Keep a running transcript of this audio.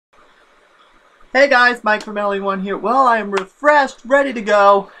Hey guys, Mike from LE1 here. Well, I am refreshed, ready to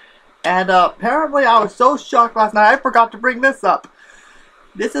go. And apparently I was so shocked last night I forgot to bring this up.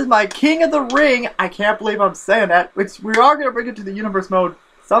 This is my King of the Ring. I can't believe I'm saying that. Which we are going to bring it to the universe mode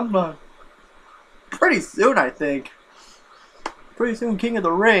pretty soon, I think. Pretty soon, King of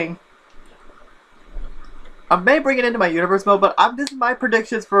the Ring. I may bring it into my universe mode, but this is my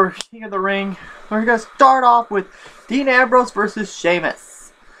predictions for King of the Ring. We're going to start off with Dean Ambrose versus Sheamus.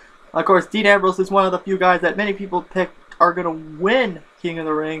 Of course, Dean Ambrose is one of the few guys that many people picked are going to win King of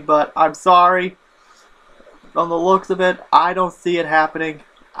the Ring, but I'm sorry. From the looks of it, I don't see it happening.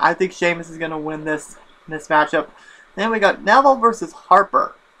 I think Sheamus is going to win this matchup. Then we got Neville versus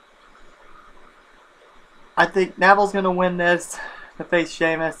Harper. I think Neville's going to win this to face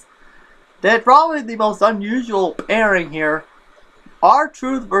Sheamus. Then probably the most unusual pairing here,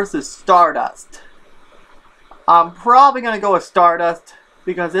 R-Truth versus Stardust. I'm probably going to go with Stardust,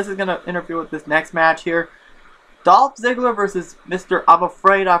 because this is going to interfere with this next match here. Dolph Ziggler versus Mr. I'm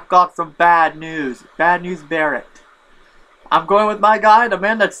afraid I've got some bad news. Bad News Barrett. I'm going with my guy, the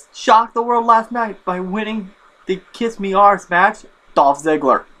man that shocked the world last night by winning the Kiss Me Arse match, Dolph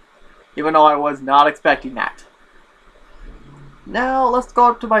Ziggler. Even though I was not expecting that. Now let's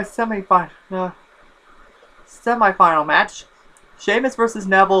go to my semi-final match. Sheamus versus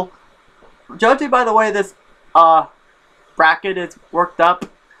Neville. Judging by the way this bracket is worked up,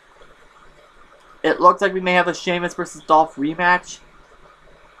 it looks like we may have a Sheamus versus Dolph rematch,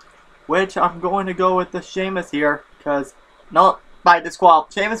 which I'm going to go with the Sheamus here, because by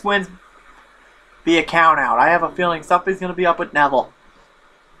disqualification, Sheamus wins via count out. I have a feeling something's going to be up with Neville.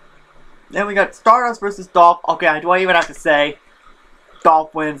 Then we got Stardust versus Dolph. Okay, do I even have to say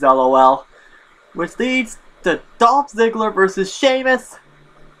Dolph wins, LOL, which leads to Dolph Ziggler versus Sheamus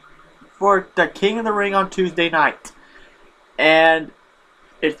for the King of the Ring on Tuesday night. And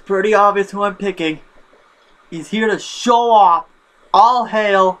it's pretty obvious who I'm picking. He's here to show off. All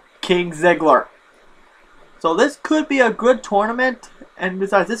hail King Ziggler. So this could be a good tournament. And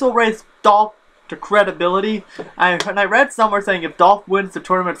besides, this will raise Dolph to credibility. And I read somewhere saying if Dolph wins the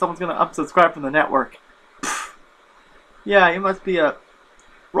tournament, someone's going to unsubscribe from the network. Yeah, he must be a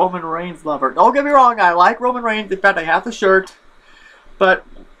Roman Reigns lover. Don't get me wrong, I like Roman Reigns. In fact, I have the shirt. But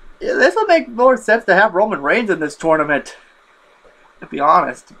this would make more sense to have Roman Reigns in this tournament, to be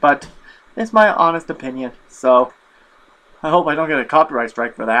honest, but it's my honest opinion, so I hope I don't get a copyright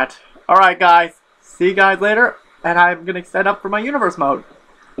strike for that. Alright guys, see you guys later, and I'm going to set up for my universe mode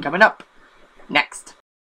coming up next.